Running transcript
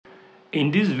In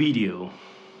this video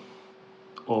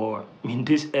or in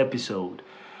this episode,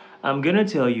 I'm gonna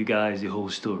tell you guys the whole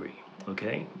story.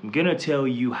 Okay, I'm gonna tell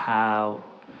you how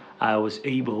I was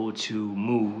able to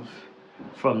move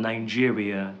from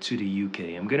Nigeria to the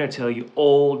UK. I'm gonna tell you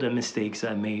all the mistakes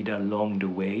I made along the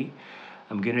way.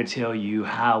 I'm gonna tell you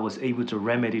how I was able to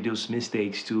remedy those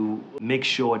mistakes to make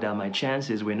sure that my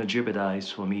chances were not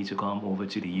jeopardized for me to come over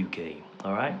to the UK.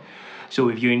 All right. So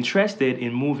if you're interested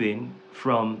in moving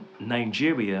from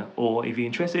Nigeria, or if you're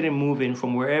interested in moving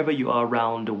from wherever you are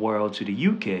around the world to the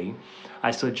UK,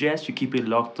 I suggest you keep it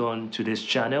locked on to this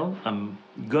channel. I'm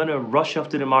gonna rush off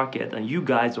to the market, and you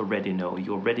guys already know.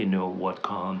 You already know what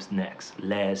comes next.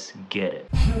 Let's get it.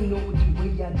 You know the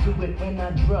way I do it when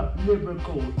I drop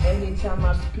lyrical. Anytime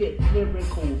I spit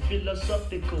lyrical,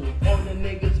 philosophical. All the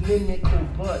niggas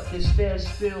mimical, but this fair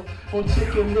still won't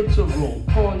take it literal.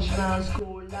 Punchlines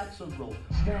collateral.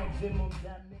 Maximum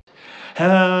damage.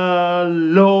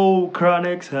 Hello,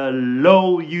 Chronicles.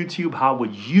 Hello, YouTube. How are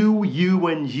you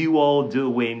and you all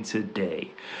doing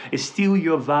today? It's still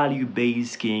your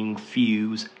value-based king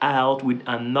Fuse out with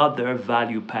another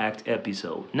value-packed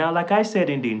episode. Now, like I said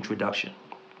in the introduction,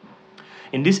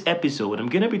 in this episode, I'm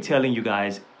going to be telling you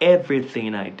guys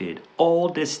everything I did, all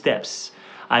the steps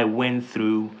I went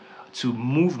through to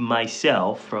move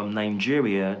myself from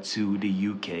Nigeria to the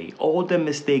UK, all the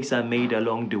mistakes I made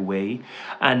along the way.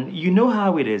 And you know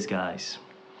how it is, guys.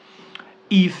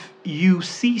 If you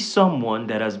see someone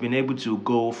that has been able to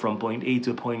go from point A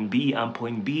to point B, and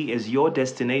point B is your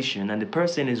destination, and the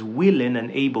person is willing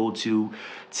and able to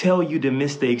tell you the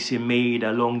mistakes you made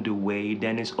along the way,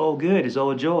 then it's all good, it's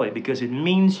all joy, because it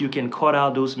means you can cut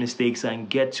out those mistakes and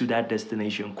get to that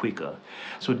destination quicker.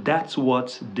 So that's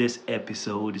what this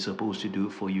episode is supposed to do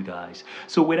for you guys.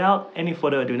 So without any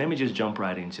further ado, let me just jump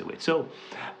right into it. So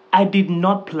I did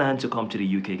not plan to come to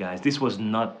the UK, guys. This was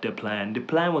not the plan. The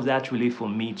plan was actually for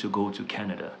me to go to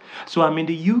Canada. So I'm in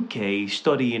the UK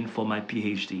studying for my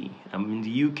PhD. I'm in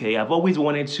the UK. I've always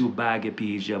wanted to bag a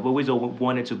PhD. I've always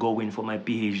wanted to go in for my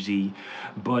PhD.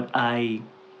 But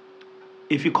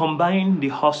if you combine the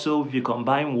hustle, if you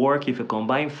combine work, if you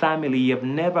combine family, you've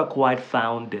never quite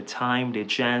found the time, the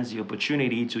chance, the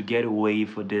opportunity to get away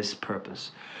for this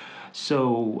purpose.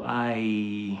 So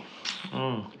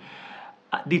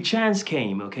the chance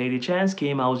came, okay? The chance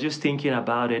came. I was just thinking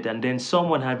about it, and then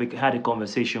someone had a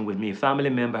conversation with me. A family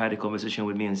member had a conversation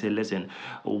with me and said, listen,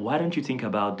 why don't you think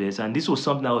about this? And this was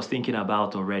something I was thinking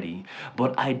about already,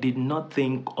 but I did not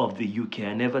think of the UK.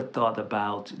 I never thought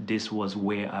about this was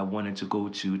where I wanted to go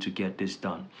to get this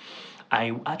done.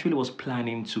 I actually was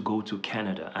planning to go to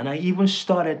Canada, and I even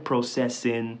started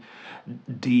processing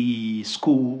the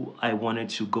school I wanted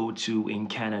to go to in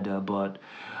Canada. But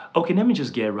okay, let me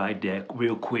just get right there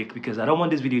real quick, because I don't want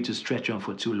this video to stretch on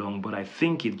for too long, but I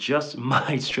think it just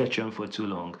might stretch on for too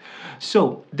long.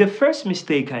 So the first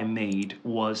mistake I made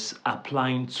was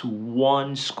applying to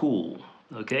one school.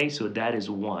 Okay, so that is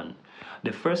one.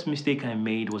 The first mistake I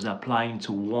made was applying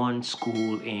to one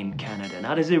school in Canada.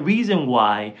 Now, there's a reason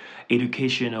why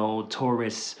educational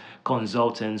tourist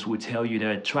consultants would tell you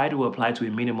that try to apply to a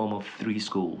minimum of 3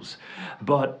 schools.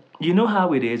 But you know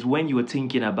how it is when you're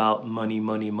thinking about money,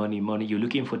 you're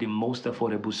looking for the most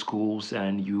affordable schools,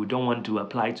 and you don't want to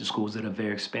apply to schools that are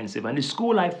very expensive. And the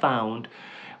school I found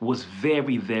was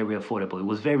very, very affordable. It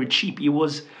was very cheap.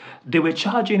 They were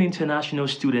charging international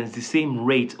students the same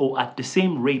rate, or at the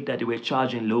same rate that they were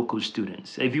charging local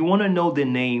students. If you want to know the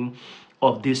name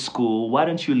of this school, why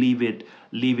don't you leave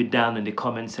it down in the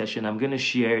comment section? I'm going to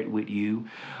share it with you.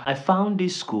 I found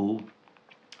this school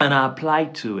and I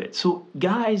applied to it. So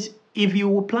guys, if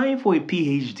you're applying for a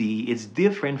PhD, it's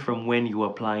different from when you're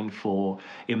applying for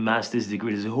a master's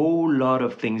degree. There's a whole lot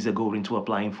of things that go into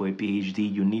applying for a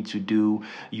PhD. You need to do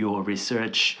your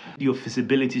research, your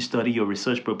feasibility study, your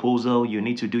research proposal. You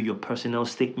need to do your personal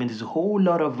statement. There's a whole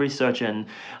lot of research and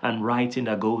writing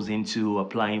that goes into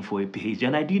applying for a PhD.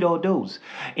 And I did all those.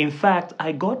 In fact,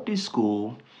 I got this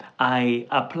school. I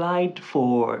applied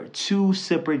for 2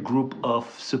 separate group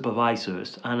of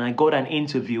supervisors, and I got an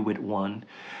interview with one.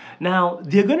 Now,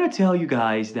 they're going to tell you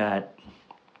guys that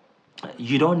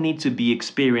you don't need to be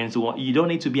experienced, or you don't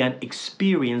need to be an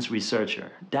experienced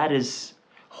researcher. That is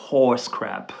horse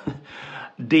crap.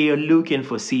 They are looking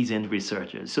for seasoned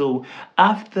researchers. So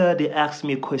after they asked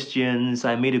me questions,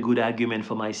 I made a good argument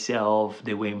for myself.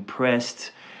 They were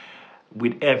impressed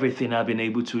with everything I've been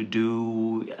able to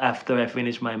do. After I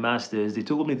finished my master's, they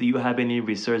told me, do you have any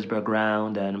research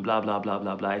background, and blah, blah, blah,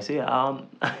 blah, blah. I say,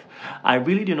 I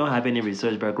really do not have any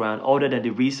research background other than the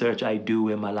research I do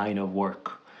in my line of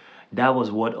work. That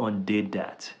was what undid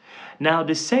that. Now,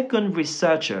 the second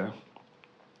researcher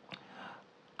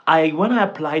when I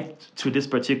applied to this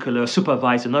particular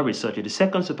supervisor, not researcher, the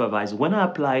second supervisor, when I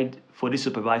applied for this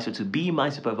supervisor to be my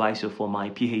supervisor for my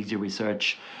PhD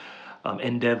research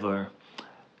endeavor,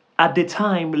 at the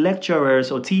time,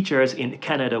 lecturers or teachers in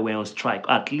Canada were on strike.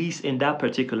 At least in that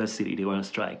particular city, they were on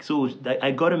strike. So I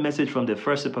got a message from the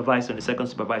first supervisor and the second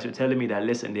supervisor telling me that,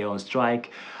 listen, they're on strike.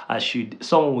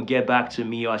 Someone will get back to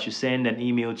me, or I should send an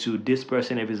email to this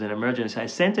person if it's an emergency. I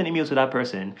sent an email to that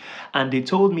person, and they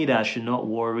told me that I should not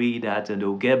worry, that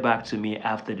they'll get back to me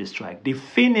after the strike. They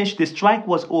finished, the strike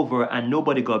was over, and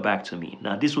nobody got back to me.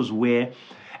 Now, this was where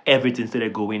everything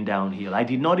started going downhill. I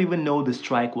did not even know the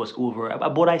strike was over,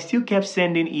 but I still kept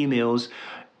sending emails.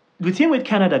 The thing with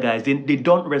Canada, guys, they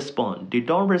don't respond. They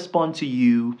don't respond to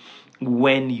you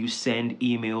when you send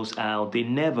emails out. They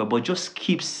never, but just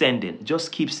keep sending.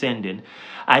 Just keep sending.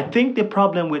 I think the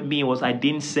problem with me was I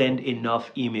didn't send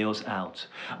enough emails out.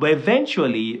 But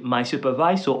eventually, my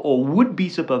supervisor or would-be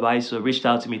supervisor reached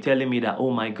out to me telling me that,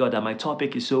 oh my God, that my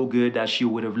topic is so good that she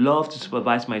would have loved to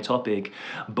supervise my topic,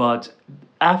 but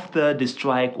after the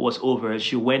strike was over,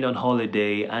 she went on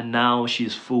holiday and now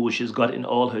she's full. She's gotten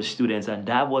all her students, and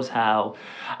that was how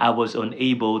I was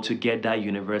unable to get that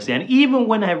university. And even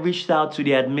when I reached out to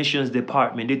the admissions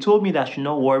department, they told me that I should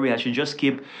not worry. I should just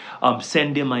keep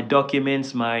sending my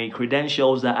documents, my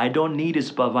credentials, that I don't need a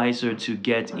supervisor to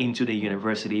get into the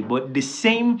university. But the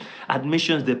same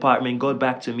admissions department got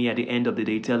back to me at the end of the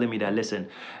day telling me that, listen,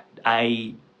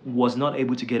 I was not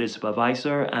able to get a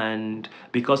supervisor, and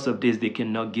because of this they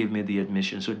cannot give me the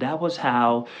admission. So that was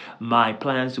how my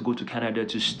plans to go to Canada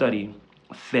to study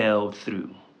fell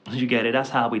through. You get it?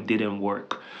 That's how it didn't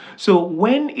work. So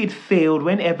when it failed,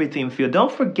 when everything failed,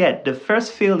 don't forget the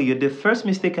first failure, the first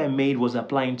mistake I made was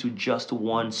applying to just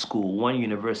one school, one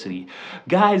university.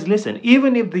 Guys, listen,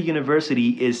 even if the university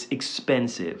is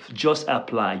expensive, just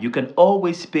apply. You can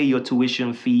always pay your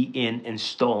tuition fee in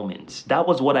installments. That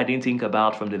was what I didn't think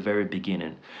about from the very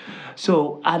beginning.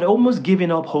 So I'd almost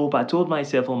given up hope. I told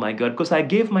myself, oh my God, because I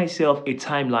gave myself a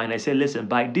timeline. I said, listen,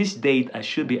 by this date, I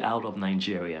should be out of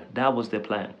Nigeria. That was the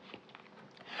plan.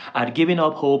 I'd given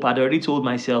up hope. I'd already told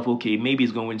myself, okay, maybe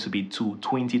it's going to be to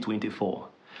 2024.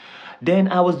 Then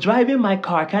I was driving my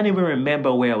car. I can't even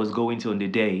remember where I was going to on the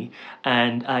day.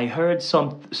 And I heard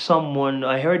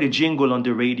I heard a jingle on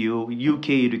the radio, UK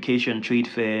Education Trade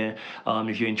Fair.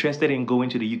 If you're interested in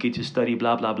going to the UK to study,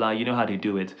 blah, blah, blah, you know how they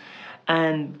do it.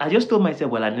 And I just told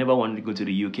myself, well, I never wanted to go to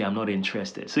the UK. I'm not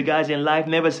interested. So guys, in life,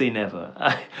 never say never.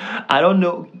 I don't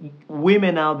know.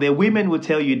 Women out there, women will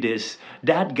tell you this.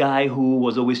 That guy who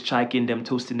was always chiking them,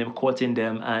 toasting them, courting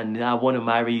them, and I want to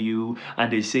marry you.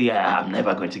 And they say, I'm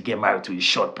never going to get married to a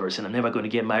short person. I'm never going to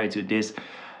get married to this.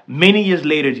 Many years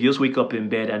later, they just wake up in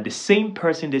bed, and the same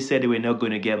person they said they were not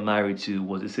going to get married to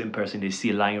was the same person they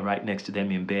see lying right next to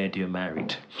them in bed. They're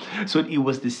married. So it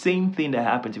was the same thing that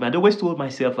happened to me. I'd always told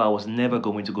myself I was never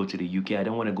going to go to the UK. I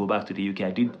don't want to go back to the UK.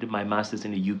 I did my master's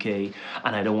in the UK,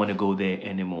 and I don't want to go there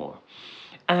anymore.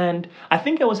 And I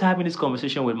think I was having this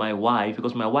conversation with my wife,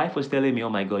 because my wife was telling me, oh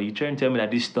my God, you trying to tell me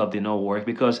that this stuff did not work,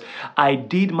 because I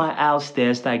did my IELTS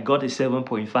test. I got a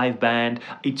 7.5 band.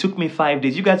 It took me 5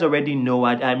 days. You guys already know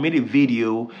I made a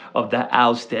video of that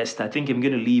IELTS test. I think I'm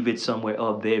going to leave it somewhere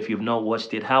up there if you've not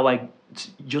watched it. How I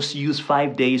just used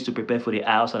 5 days to prepare for the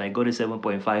IELTS, and I got a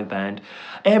 7.5 band.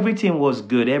 Everything was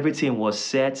good. Everything was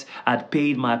set. I'd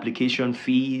paid my application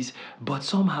fees, but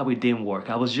somehow it didn't work.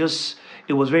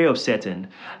 It was very upsetting.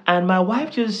 And my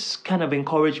wife just kind of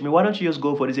encouraged me, why don't you just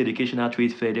go for this educational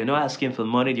trade fair? They're not asking for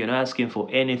money. They're not asking for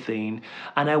anything.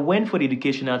 And I went for the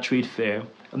educational trade fair,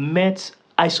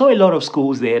 I saw a lot of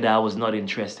schools there that I was not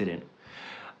interested in.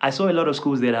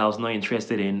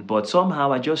 But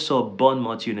somehow I just saw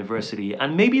Bournemouth University.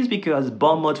 And maybe it's because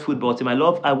Bournemouth football team,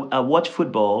 I watch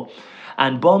football,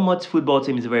 and Bournemouth football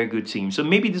team is a very good team. So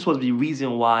maybe this was the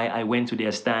reason why I went to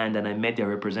their stand and I met their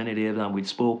representatives and we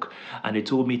spoke, and they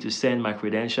told me to send my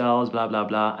credentials, blah, blah,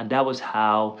 blah. And that was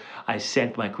how I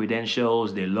sent my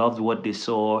credentials. They loved what they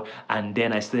saw. And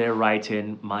then I started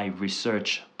writing my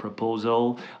research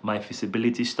proposal, my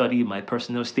feasibility study, my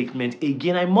personal statement.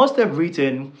 Again, I must have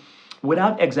written,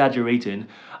 without exaggerating,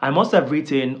 I must have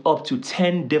written up to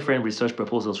 10 different research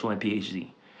proposals for my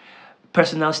PhD.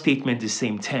 Personal statement, the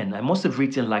same 10. I must have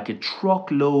written like a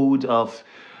truckload of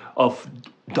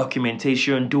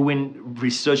documentation, doing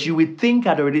research. You would think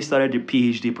I'd already started the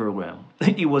PhD program.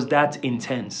 It was that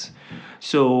intense.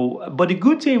 So, but the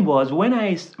good thing was, when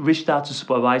I reached out to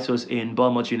supervisors in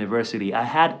Bournemouth University, I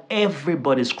had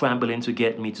everybody scrambling to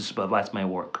get me to supervise my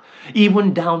work,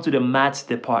 even down to the maths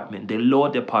department, the law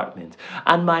department.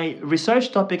 And my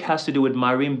research topic has to do with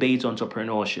marine-based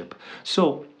entrepreneurship.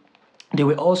 So they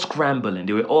were all scrambling.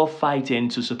 They were all fighting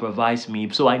to supervise me.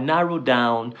 So I narrowed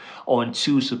down on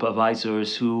two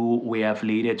supervisors who were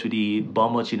affiliated to the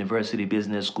Bournemouth University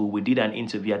Business School. We did an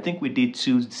interview. I think we did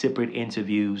two separate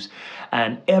interviews,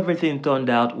 and everything turned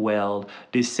out well.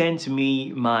 They sent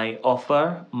me my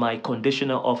offer, my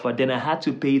conditional offer. Then I had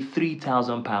to pay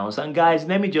 £3,000. And guys,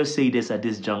 let me just say this at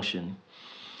this junction.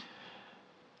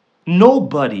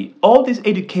 Nobody, all these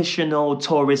educational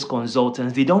tourist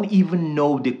consultants, they don't even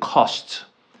know the cost.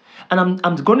 And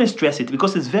I'm going to stress it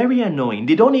because it's very annoying.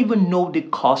 They don't even know the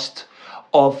cost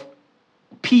of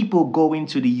people going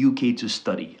to the UK to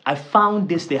study. I found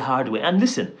this the hard way. And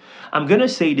listen, I'm going to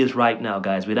say this right now,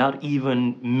 guys, without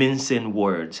even mincing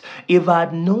words. If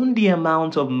I'd known the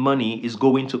amount of money is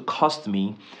going to cost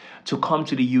me to come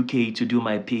to the UK to do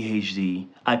my PhD,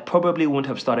 I probably wouldn't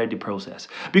have started the process.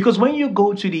 Because when you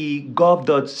go to the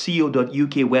gov.co.uk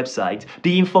website,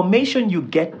 the information you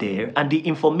get there and the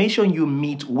information you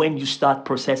meet when you start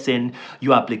processing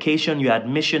your application, your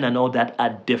admission and all that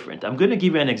are different. I'm going to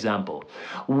give you an example.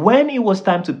 When it was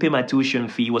time to pay my tuition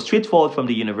fee, it was straightforward from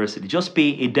the university. Just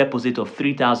pay a deposit of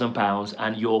 £3,000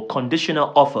 and your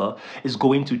conditional offer is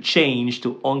going to change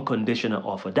to unconditional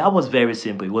offer. That was very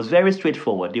simple. It was very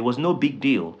straightforward. There was no big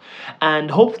deal. And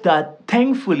hope that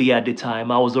thankfully at the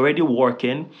time I was already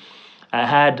working.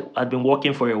 I'd been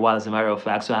working for a while, as a matter of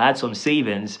fact, so I had some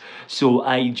savings. So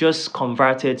I just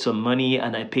converted some money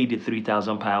and I paid the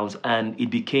 £3,000 and it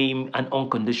became an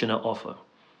unconditional offer.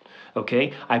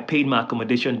 Okay, I paid my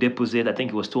accommodation deposit. I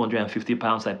think it was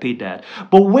 £250. I paid that.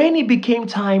 But when it became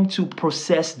time to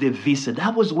process the visa,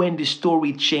 that was when the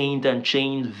story changed and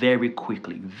changed very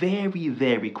quickly. Very,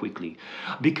 very quickly.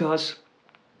 Because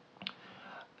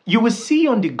you will see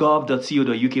on the gov.co.uk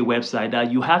website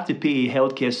that you have to pay a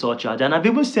healthcare surcharge. And I've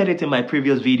even said it in my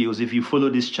previous videos. If you follow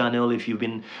this channel, if you've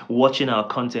been watching our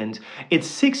content, it's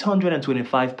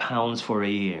 £625 for a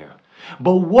year.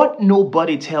 But what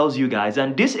nobody tells you guys,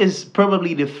 and this is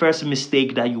probably the first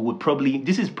mistake that you would probably,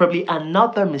 this is probably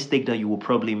another mistake that you will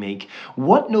probably make.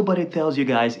 What nobody tells you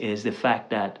guys is the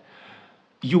fact that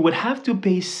you would have to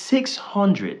pay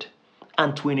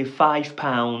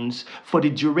 £625 for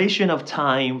the duration of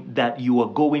time that you are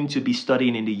going to be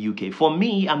studying in the UK. For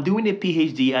me, I'm doing a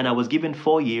PhD and I was given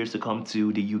 4 years to come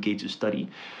to the UK to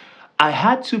study. I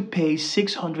had to pay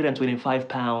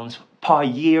 £625 per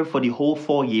year for the whole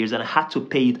 4 years, and I had to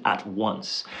pay it at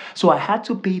once. So I had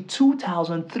to pay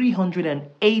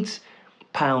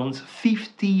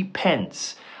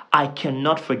 £2,308.50. I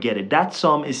cannot forget it. That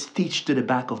sum is stitched to the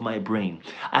back of my brain.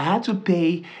 I had to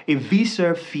pay a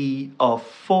visa fee of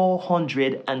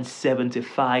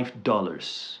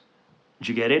 $475. Did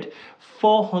you get it?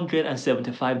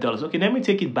 $475. Okay, let me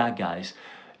take it back, guys.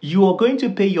 You are going to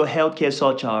pay your healthcare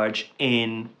surcharge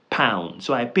in pounds.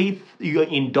 So I paid you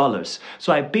in dollars.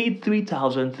 So I paid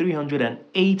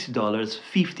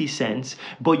 $3,308.50,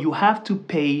 but you have to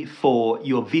pay for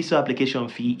your visa application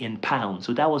fee in pounds.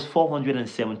 So that was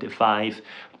 £475.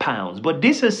 But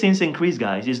this has since increased,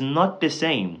 guys. It's not the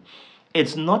same.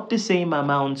 It's not the same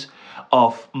amount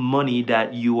of money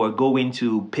that you are going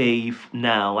to pay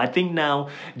now. I think now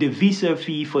the visa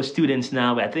fee for students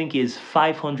now, I think is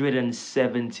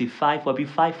 575 or be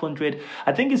 500.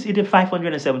 I think it's either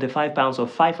 £575 or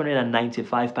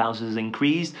 £595 is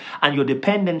increased, and your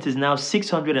dependent is now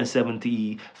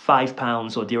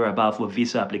 £675 or thereabout for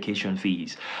visa application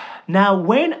fees. Now,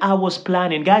 when I was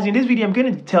planning, guys, in this video, I'm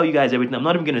going to tell you guys everything. I'm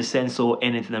not even going to censor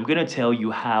anything. I'm going to tell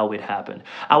you how it happened.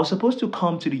 I was supposed to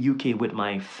come to the UK with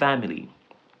my family,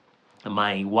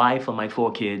 my wife and my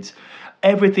 4 kids.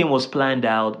 Everything was planned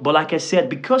out. But like I said,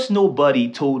 because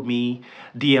nobody told me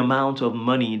the amount of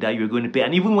money that you're going to pay,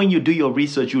 and even when you do your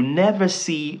research, you never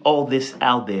see all this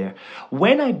out there.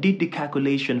 When I did the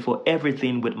calculation for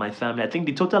everything with my family, I think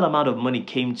the total amount of money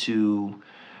came to,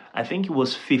 I think it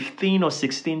was $15,000 or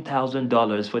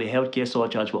 $16,000 for the healthcare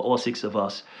surcharge for all 6 of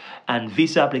us. And the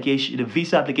visa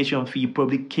application fee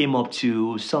probably came up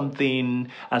to something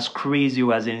as crazy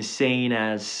or as insane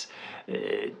as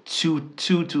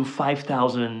 £2,000 to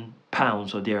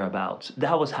 £5,000 or thereabouts.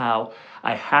 That was how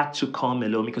I had to come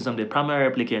alone, because I'm the primary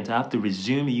applicant. I have to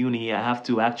resume uni. I have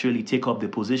to actually take up the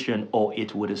position or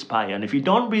it would expire. And if you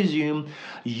don't resume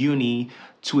uni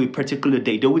to a particular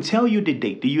date, they will tell you the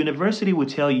date. The university will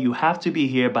tell you have to be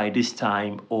here by this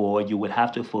time or you will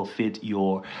have to forfeit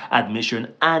your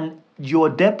admission. And your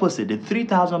deposit, the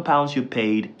 £3,000 you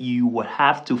paid, you will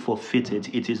have to forfeit it.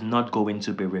 It is not going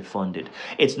to be refunded.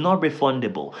 It's not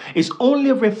refundable. It's only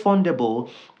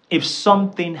refundable if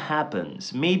something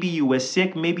happens. Maybe you were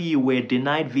sick, maybe you were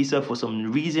denied visa for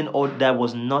some reason or that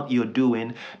was not your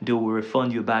doing, they will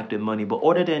refund you back the money. But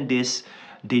other than this,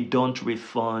 they don't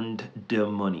refund the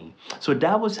money. So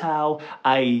that was how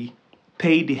I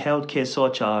paid the healthcare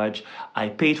surcharge. I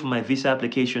paid for my visa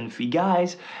application fee.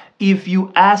 Guys, if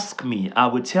you ask me, I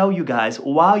would tell you guys,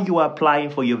 while you are applying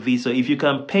for your visa, if you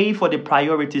can pay for the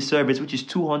priority service, which is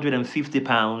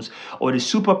 £250, or the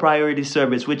super priority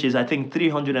service, which is I think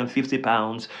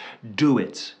 £350, do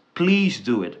it. Please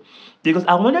do it. Because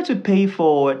I wanted to pay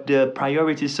for the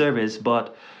priority service,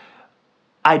 but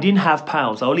I didn't have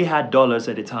pounds. I only had dollars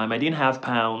at the time. I didn't have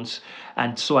pounds,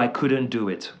 and so I couldn't do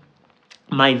it.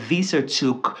 My visa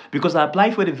took, because I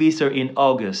applied for the visa in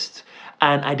August,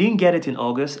 and I didn't get it in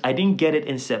August. I didn't get it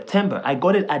in September. I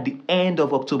got it at the end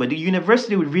of October. The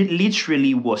university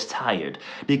literally was tired.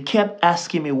 They kept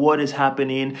asking me what is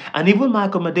happening. And even my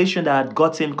accommodation that I had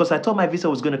gotten, because I thought my visa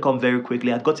was going to come very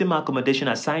quickly. I'd gotten my accommodation.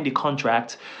 I signed the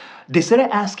contract. They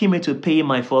started asking me to pay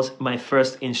my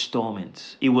first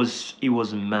installment. It was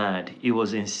mad. It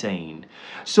was insane.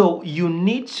 So you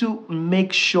need to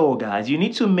make sure, guys, you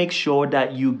need to make sure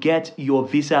that you get your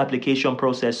visa application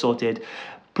process sorted.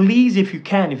 Please, if you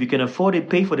can afford it,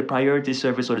 pay for the priority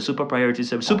service or the super priority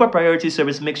service. Super priority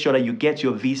service, make sure that you get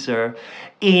your visa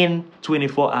in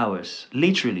 24 hours.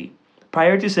 Literally.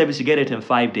 Priority service, you get it in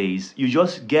 5 days. You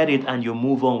just get it and you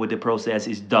move on with the process.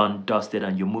 It's done, dusted,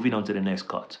 and you're moving on to the next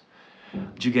cut.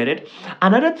 Do you get it?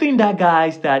 Another thing that,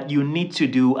 guys, that you need to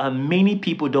do, and many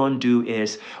people don't do,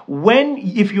 is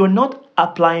if you're not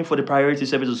applying for the priority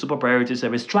service or super priority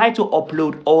service, try to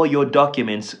upload all your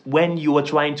documents when you are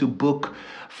trying to book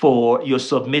for your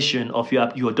submission of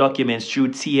your documents through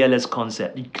TLS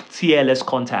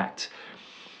contact.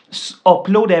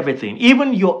 Upload everything,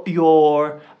 even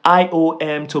your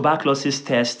IOM tuberculosis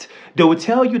test. They will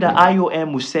tell you that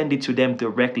IOM will send it to them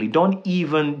directly. Don't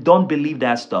believe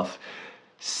that stuff.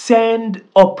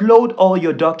 Upload all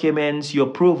your documents, your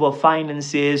proof of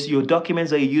finances, your documents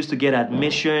that you used to get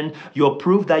admission, your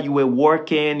proof that you were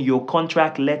working, your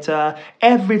contract letter,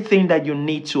 everything that you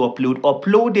need to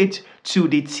upload it to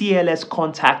the TLS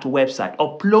contact website.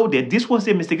 Upload it. This was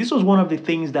a mistake. This was one of the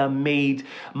things that made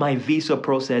my visa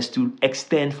process to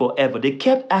extend forever. They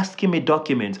kept asking me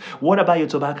documents. What about your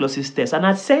tuberculosis test? And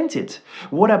I sent it.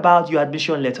 What about your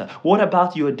admission letter? What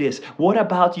about your this? What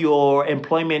about your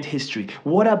employment history?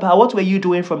 What were you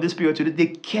doing from this period to this? They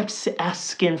kept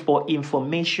asking for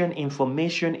information.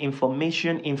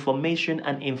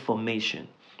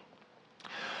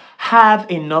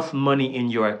 Have enough money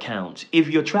in your account. If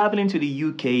you're traveling to the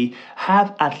UK,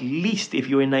 if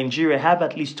you're in Nigeria, have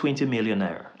at least 20 million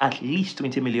naira. At least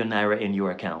 20 million naira in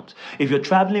your account. If you're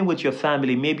traveling with your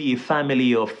family, maybe a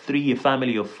family of 3, a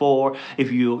family of 4,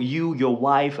 if your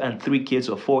wife and 3 kids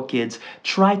or 4 kids,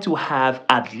 try to have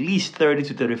at least 30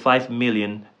 to 35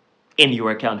 million in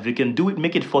your account. If you can do it,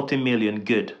 make it 40 million,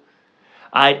 good.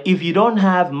 If you don't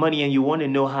have money and you want to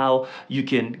know how you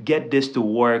can get this to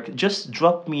work, just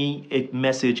drop me a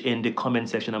message in the comment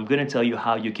section. I'm going to tell you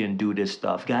how you can do this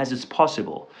stuff. Guys, it's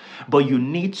possible. But you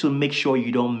need to make sure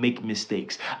you don't make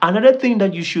mistakes. Another thing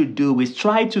that you should do is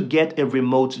try to get a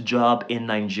remote job in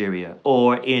Nigeria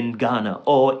or in Ghana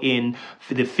or in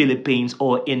the Philippines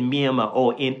or in Myanmar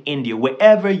or in India.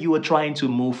 Wherever you are trying to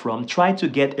move from, try to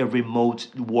get a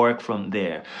remote work from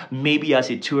there. Maybe as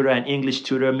a tutor, an English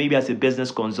tutor, maybe as a business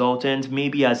consultant,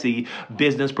 maybe as a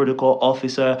business protocol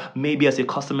officer, maybe as a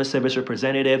customer service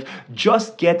representative.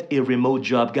 Just get a remote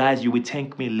job. Guys, you will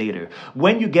thank me later.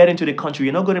 When you get into the country,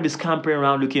 you're not going to be scampering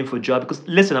around looking for a job, because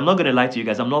listen, I'm not going to lie to you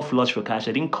guys, I'm not flush for cash.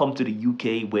 I didn't come to the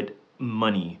UK with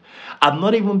money. I've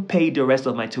not even paid the rest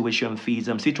of my tuition fees.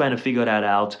 I'm still trying to figure that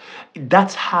out.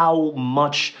 That's how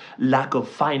much lack of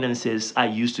finances I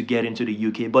used to get into the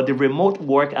UK. But the remote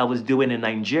work I was doing in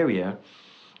Nigeria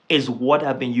is what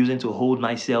I've been using to hold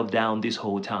myself down this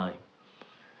whole time.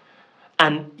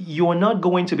 And you're not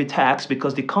going to be taxed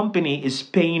because the company is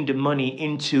paying the money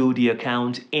into the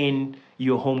account in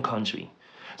your home country.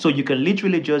 So you can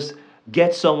literally just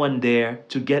get someone there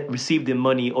to receive the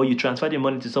money, or you transfer the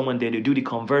money to someone there to do the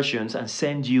conversions and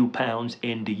send you pounds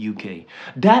in the UK.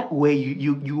 That way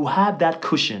you have that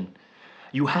cushion.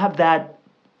 You have that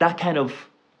kind of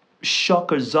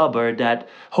shock or zubber that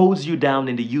holds you down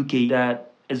in the UK, that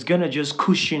is going to just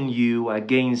cushion you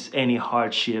against any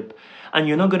hardship. And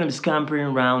you're not going to be scampering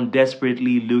around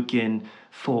desperately looking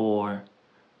for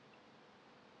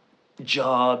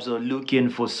jobs or looking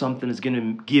for something that's going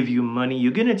to give you money.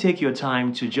 You're going to take your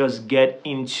time to just get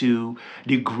into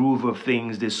the groove of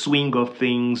things, the swing of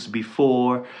things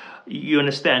before you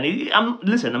understand.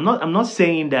 Listen, I'm not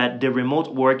saying that the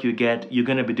remote work you get, you're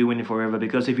going to be doing it forever,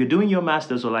 because if you're doing your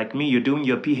master's, or like me, you're doing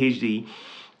your PhD,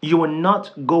 you are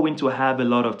not going to have a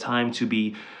lot of time to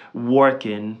be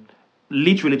working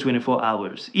literally 24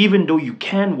 hours, even though you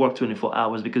can work 24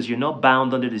 hours because you're not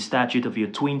bound under the statute of your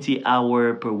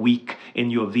 20-hour per week in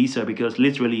your visa, because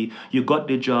literally you got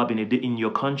the job in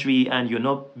your country and you're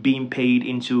not being paid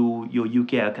into your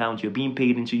UK account, you're being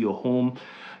paid into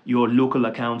your local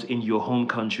account in your home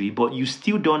country, but you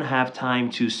still don't have time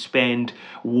to spend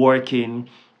working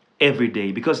every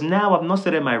day. Because now I've not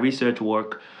started my research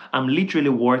work. I'm literally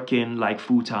working like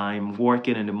full time,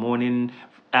 working in the morning,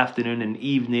 afternoon, and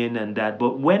evening, and that.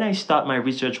 But when I start my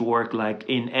research work like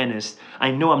in earnest,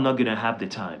 I know I'm not gonna have the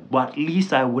time. But at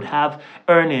least I would have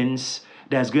earnings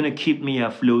that's going to keep me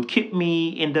afloat, keep me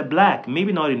in the black,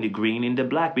 maybe not in the green, in the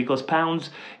black, because pounds,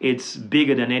 it's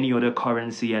bigger than any other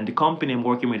currency, and the company I'm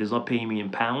working with is not paying me in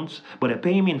pounds, but they're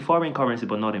paying me in foreign currency,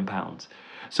 but not in pounds.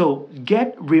 So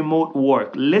get remote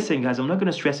work. Listen, guys, I'm not going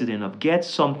to stress it enough. Get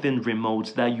something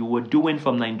remote that you were doing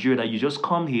from Nigeria, that you just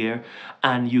come here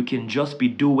and you can just be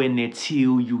doing it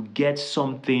till you get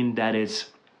something that is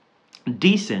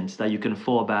decent that you can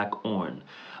fall back on.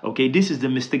 Okay, this is the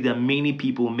mistake that many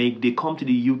people make. They come to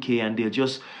the UK and they're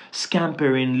just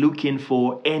scampering, looking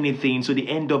for anything. So they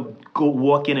end up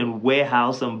working in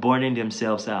warehouse and burning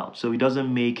themselves out. So it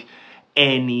doesn't make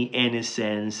any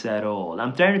sense at all.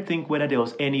 I'm trying to think whether there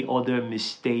was any other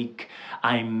mistake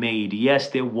I made. Yes,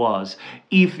 there was.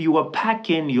 If you are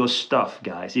packing your stuff,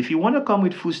 guys, if you want to come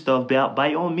with food stuff,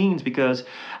 by all means, because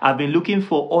I've been looking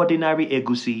for ordinary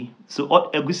egusi. So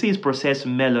egusi is processed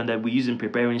melon that we use in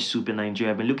preparing soup in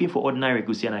Nigeria. I've been looking for ordinary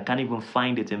egusi and I can't even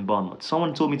find it in Bournemouth.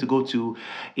 Someone told me to go to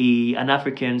an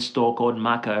African store called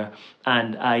Maka,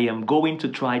 and I am going to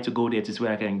try to go there to see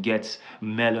where I can get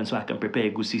melon so I can prepare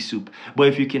egusi soup. But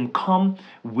if you can come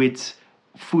with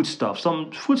some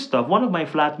foodstuff. One of my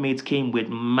flatmates came with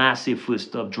massive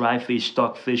foodstuff: dry fish,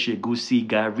 stockfish, egusi,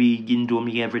 gari,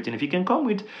 indomie, everything. If you can come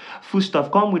with foodstuff,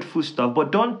 come with foodstuff,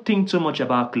 but don't think too much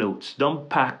about clothes. Don't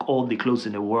pack all the clothes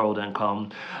in the world and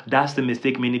come. That's the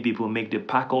mistake many people make. They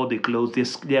pack all the clothes.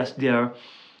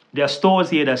 There are stores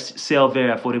here that sell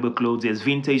very affordable clothes. There's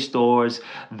vintage stores.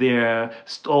 There are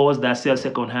stores that sell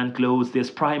second-hand clothes. There's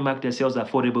Primark that sells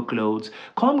affordable clothes.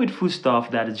 Come with food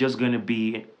stuff that is just going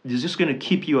to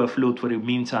keep you afloat for the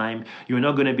meantime. You're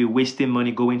not going to be wasting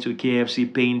money going to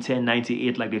KFC, paying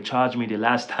 $10.98 like they charged me the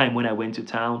last time when I went to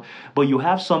town. But you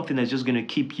have something that's just going to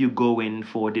keep you going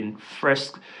for the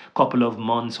first couple of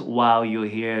months while you're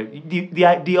here.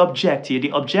 The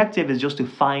objective is just to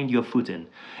find your footing.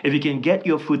 If you can get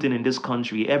your footing in this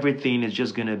country, everything is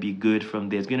just going to be good from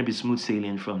there. It's going to be smooth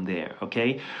sailing from there,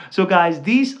 okay? So guys,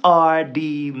 these are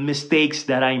the mistakes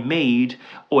that I made,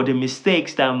 or the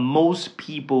mistakes that most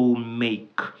people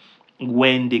make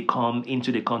when they come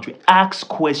into the country. Ask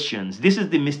questions. This is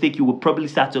the mistake you will probably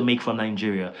start to make from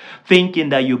Nigeria, thinking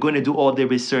that you're going to do all the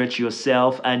research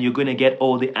yourself and you're going to get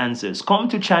all the answers. Come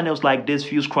to channels like this,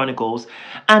 Fuse Chronicles,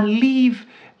 and leave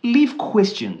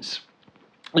questions.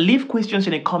 Leave questions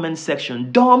in the comment section.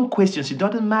 Dumb questions. It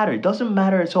doesn't matter. It doesn't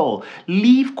matter at all.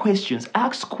 Leave questions.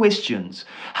 Ask questions.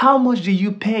 How much do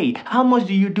you pay? How much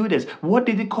do you do this? What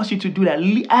did it cost you to do that?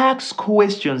 Ask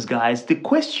questions, guys.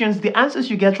 The answers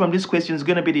you get from these questions is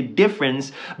going to be the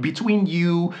difference between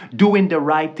you doing the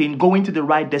right thing, going to the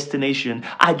right destination.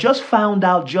 I just found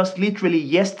out just literally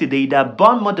yesterday that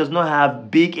Bournemouth does not have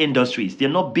big industries. They're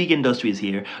not big industries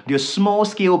here. They're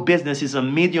small-scale businesses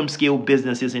and medium-scale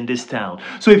businesses in this town.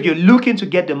 So if you're looking to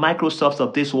get the Microsofts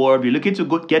of this world, you're looking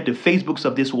to get the Facebooks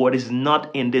of this world, it's not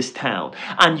in this town.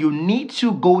 And you need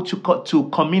to go to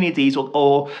communities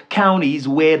or counties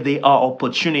where there are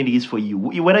opportunities for you.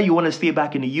 Whether you want to stay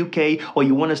back in the UK or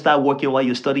you want to start working while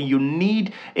you're studying, you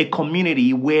need a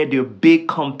community where there are big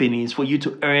companies for you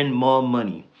to earn more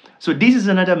money. So this is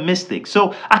another mistake.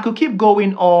 So I could keep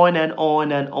going on and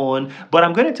on and on, but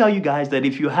I'm going to tell you guys that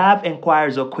if you have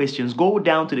inquiries or questions, go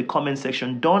down to the comment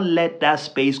section. Don't let that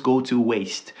space go to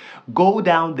waste. Go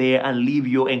down there and leave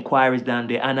your inquiries down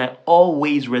there, and I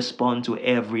always respond to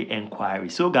every inquiry.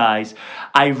 So guys,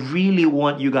 I really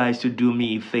want you guys to do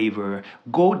me a favor.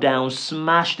 Go down,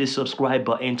 smash the subscribe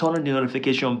button, turn on the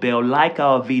notification bell, like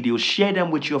our videos, share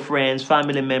them with your friends,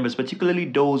 family members, particularly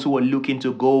those who are looking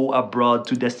to go abroad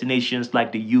to destinations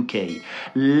like the UK.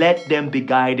 Let them be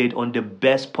guided on the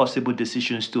best possible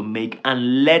decisions to make,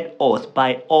 and let us,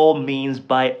 by all means,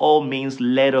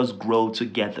 let us grow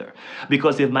together.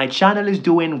 Because if my channel is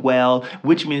doing well,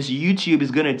 which means YouTube is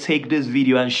going to take this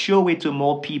video and show it to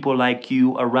more people like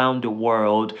you around the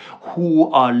world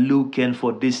who are looking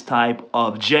for this type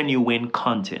of genuine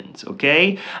content,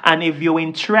 okay? And if you're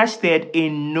interested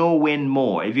in knowing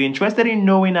more, if you're interested in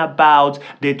knowing about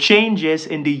the changes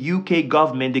in the UK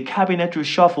government, the the cabinet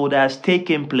reshuffle that has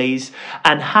taken place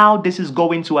and how this is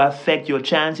going to affect your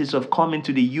chances of coming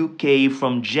to the UK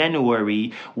from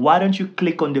January, why don't you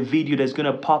click on the video that's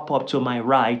going to pop up to my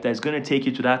right, that's going to take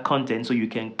you to that content so you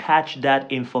can catch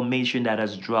that information that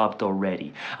has dropped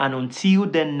already. And until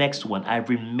the next one, I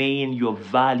remain your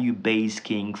value-based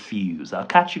King Fuse. I'll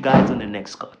catch you guys on the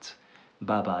next cut.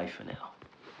 Bye-bye for now.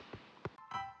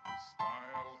 Style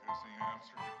is the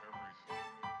answer.